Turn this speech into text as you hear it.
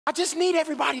I just need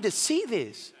everybody to see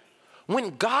this.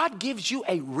 When God gives you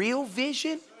a real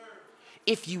vision,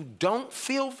 if you don't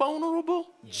feel vulnerable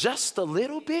just a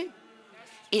little bit,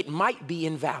 it might be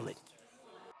invalid.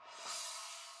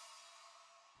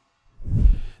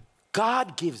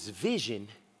 God gives vision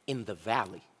in the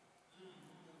valley.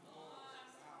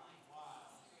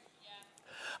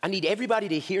 I need everybody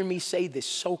to hear me say this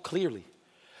so clearly.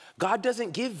 God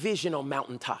doesn't give vision on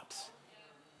mountaintops.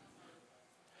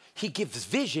 He gives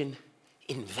vision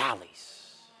in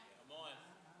valleys.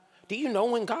 Do you know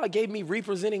when God gave me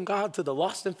representing God to the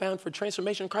lost and found for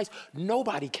transformation in Christ,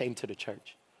 nobody came to the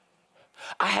church.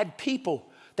 I had people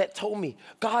that told me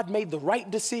God made the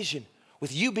right decision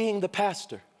with you being the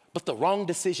pastor, but the wrong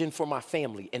decision for my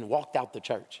family, and walked out the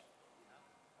church.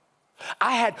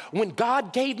 When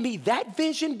God gave me that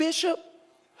vision, Bishop,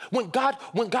 when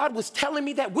God was telling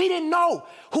me that, we didn't know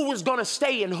who was going to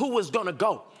stay and who was going to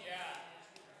go.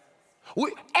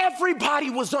 Everybody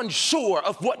was unsure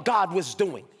of what God was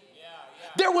doing.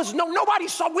 There was nobody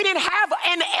saw. We didn't have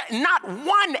not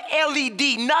one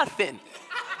LED, nothing.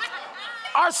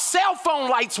 Our cell phone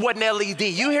lights wasn't LED.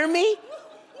 You hear me?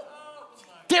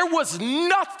 There was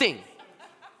nothing.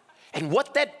 And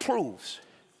what that proves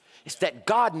is that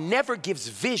God never gives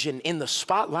vision in the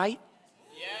spotlight.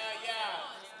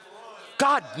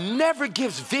 God never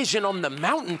gives vision on the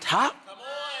mountaintop.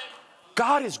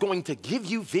 God is going to give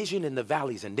you vision in the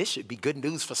valleys. And this should be good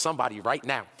news for somebody right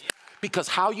now. Because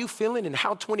how you feeling and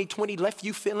how 2020 left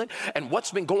you feeling and what's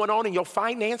been going on in your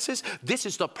finances, this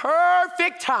is the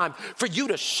perfect time for you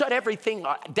to shut everything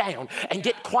down and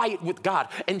get quiet with God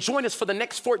and join us for the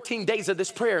next 14 days of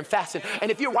this prayer and fasting. And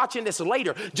if you're watching this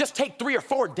later, just take 3 or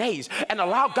 4 days and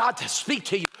allow God to speak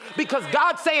to you, because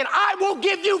God's saying, I will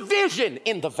give you vision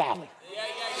in the valley.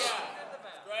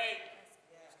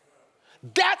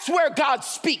 That's where God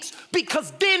speaks, because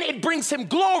then it brings him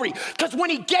glory. Because when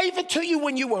he gave it to you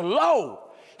when you were low,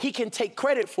 he can take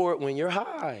credit for it when you're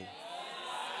high.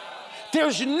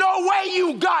 There's no way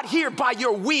you got here by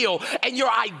your will and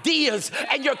your ideas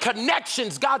and your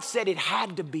connections. God said it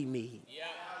had to be me.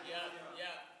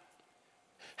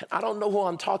 And I don't know who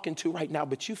I'm talking to right now,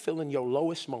 but you feel in your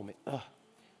lowest moment.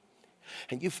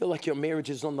 And you feel like your marriage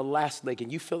is on the last leg,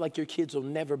 and you feel like your kids will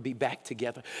never be back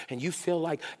together, and you feel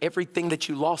like everything that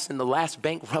you lost in the last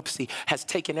bankruptcy has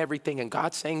taken everything. And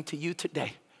God's saying to you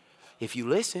today, if you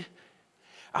listen,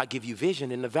 I'll give you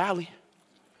vision in the valley.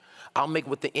 I'll make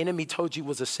what the enemy told you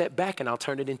was a setback, and I'll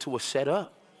turn it into a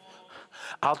setup.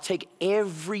 I'll take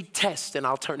every test and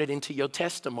I'll turn it into your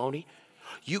testimony.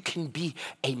 You can be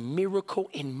a miracle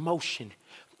in motion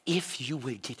if you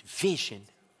would get vision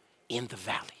in the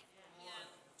valley.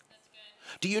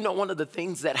 Do you know one of the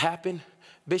things that happened,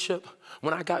 Bishop,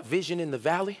 when I got vision in the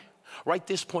valley? Write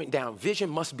this point down. Vision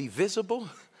must be visible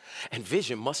and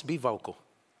vision must be vocal.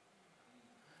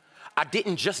 I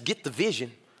didn't just get the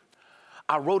vision.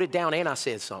 I wrote it down and I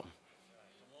said something.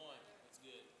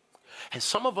 And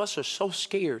some of us are so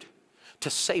scared to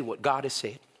say what God has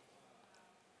said.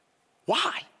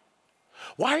 Why?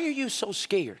 Why are you so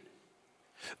scared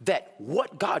that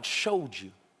what God showed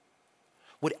you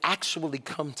would actually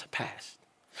come to pass?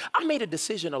 I made a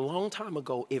decision a long time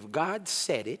ago. If God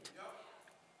said it,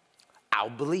 I'll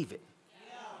believe it.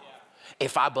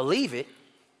 If I believe it,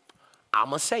 I'm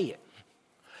going to say it.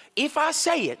 If I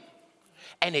say it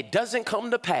and it doesn't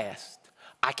come to pass,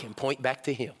 I can point back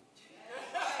to him.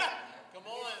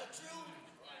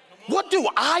 What do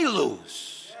I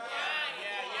lose?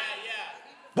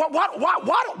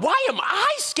 Why am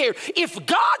I scared? If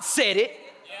God said it,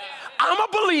 I'm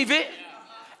going to believe it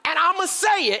and I'm going to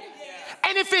say it.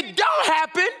 And if it don't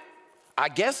happen, I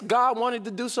guess God wanted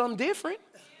to do something different.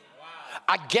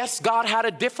 I guess God had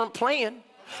a different plan.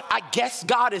 I guess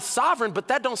God is sovereign, but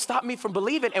that don't stop me from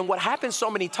believing. And what happens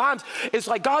so many times is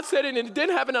like, God said it and it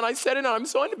didn't happen, and I said it and I'm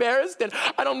so embarrassed, and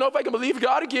I don't know if I can believe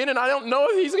God again, and I don't know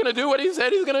if he's going to do what he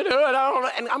said he's going to do, and I don't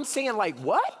know. And I'm saying, like,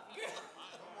 what?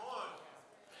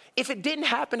 If it didn't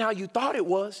happen how you thought it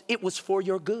was for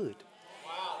your good.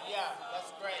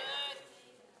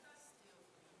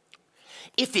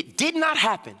 If it did not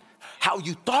happen how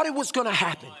you thought it was going to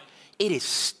happen, it is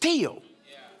still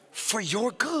for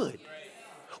your good.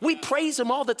 We praise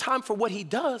him all the time for what he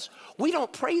does. We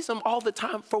don't praise him all the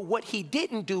time for what he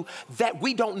didn't do, that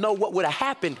we don't know what would have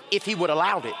happened if he would have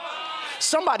allowed it.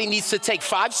 Somebody needs to take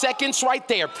 5 seconds right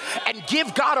there and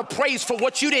give God a praise for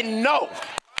what you didn't know.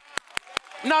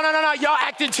 No, y'all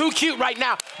acting too cute right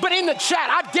now. But in the chat,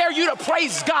 I dare you to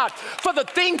praise God for the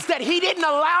things that he didn't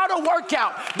allow to work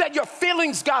out, that your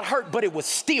feelings got hurt, but it was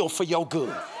still for your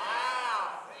good.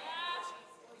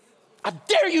 I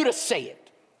dare you to say it.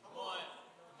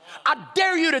 I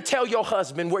dare you to tell your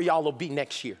husband where y'all will be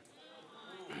next year.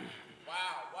 Wow.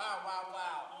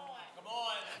 Come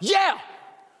on. Yeah.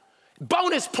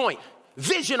 Bonus point.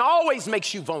 Vision always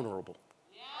makes you vulnerable.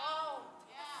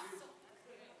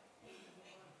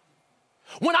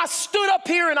 When I stood up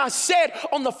here and I said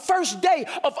on the first day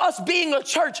of us being a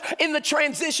church in the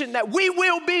transition that we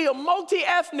will be a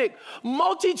multi-ethnic,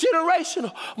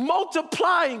 multi-generational,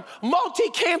 multiplying,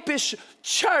 multi-campus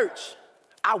church,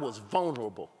 I was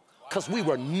vulnerable because we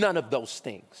were none of those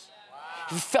things.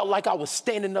 It felt like I was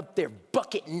standing up there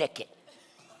bucket naked.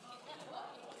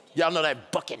 Y'all know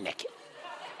that, bucket naked.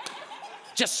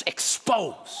 Just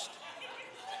exposed.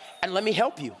 And let me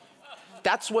help you.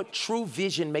 That's what true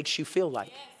vision makes you feel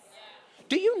like.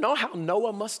 Do you know how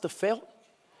Noah must have felt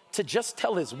to just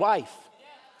tell his wife,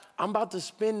 I'm about to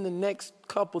spend the next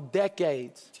couple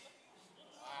decades.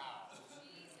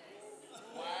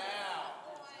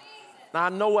 Now, I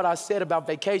know what I said about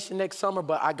vacation next summer,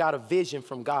 but I got a vision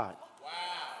from God.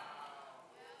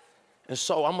 And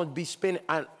so I'm going to be spending,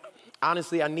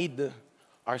 honestly, I need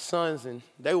our sons and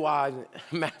their wives,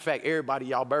 matter of fact, everybody,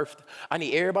 y'all birthed. I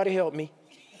need everybody to help me.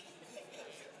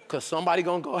 Because somebody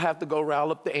gonna have to go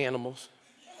rile up the animals.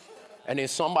 And then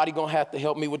somebody gonna have to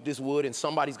help me with this wood, and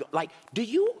somebody's gonna, like, do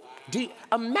you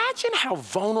imagine how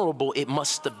vulnerable it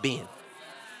must have been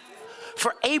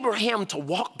for Abraham to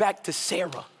walk back to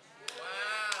Sarah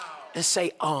and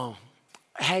say,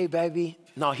 hey, baby,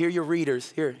 no, here are your readers.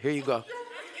 Here you go.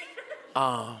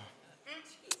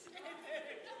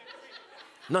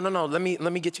 No, let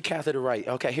me get your catheter right.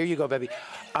 Okay, here you go, baby.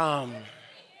 Because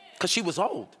she was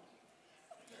old.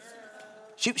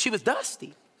 She was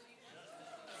dusty.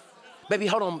 Baby,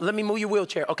 hold on. Let me move your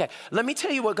wheelchair. Okay, let me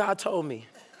tell you what God told me.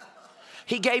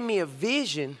 He gave me a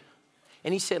vision,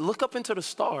 and he said, look up into the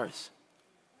stars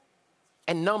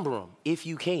and number them if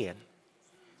you can.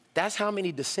 That's how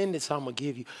many descendants I'm going to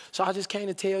give you. So I just came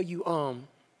to tell you, I'm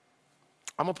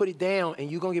going to put it down,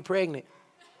 and you're going to get pregnant.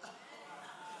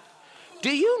 Do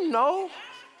you know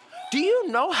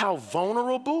how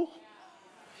vulnerable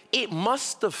it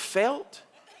must have felt?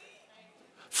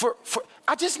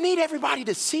 I just need everybody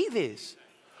to see this.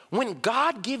 When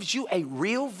God gives you a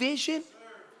real vision,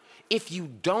 if you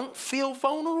don't feel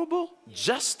vulnerable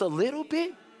just a little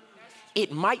bit,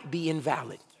 it might be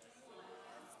invalid.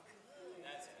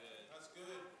 That's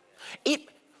good.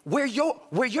 Where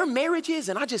your marriage is,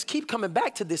 and I just keep coming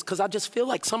back to this because I just feel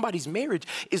like somebody's marriage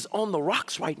is on the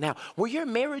rocks right now. Where your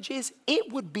marriage is, it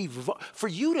would be for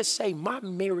you to say, my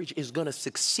marriage is going to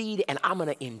succeed and I'm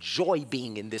going to enjoy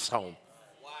being in this home.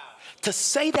 To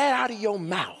say that out of your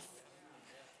mouth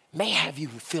may have you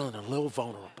feeling a little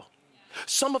vulnerable.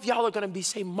 Some of y'all are going to be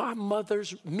saying,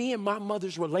 me and my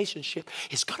mother's relationship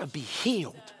is going to be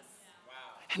healed.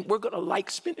 And we're going to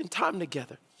like spending time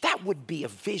together. That would be a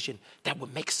vision that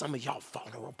would make some of y'all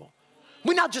vulnerable.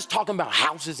 We're not just talking about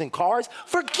houses and cars.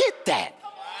 Forget that.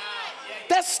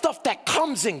 That's stuff that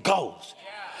comes and goes.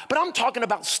 But I'm talking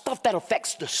about stuff that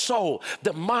affects the soul,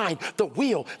 the mind, the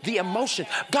will, the emotion.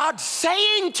 God's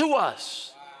saying to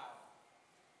us,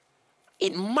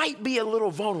 it might be a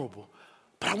little vulnerable,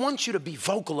 but I want you to be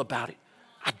vocal about it.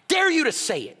 I dare you to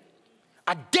say it.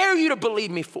 I dare you to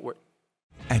believe me for it.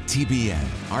 At TBN,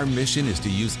 our mission is to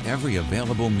use every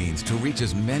available means to reach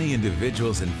as many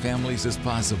individuals and families as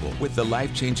possible with the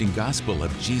life-changing gospel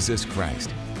of Jesus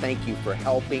Christ. Thank you for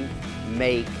helping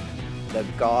make the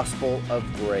gospel of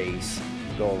grace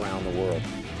go around the world.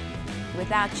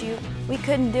 Without you, we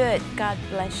couldn't do it. God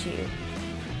bless you.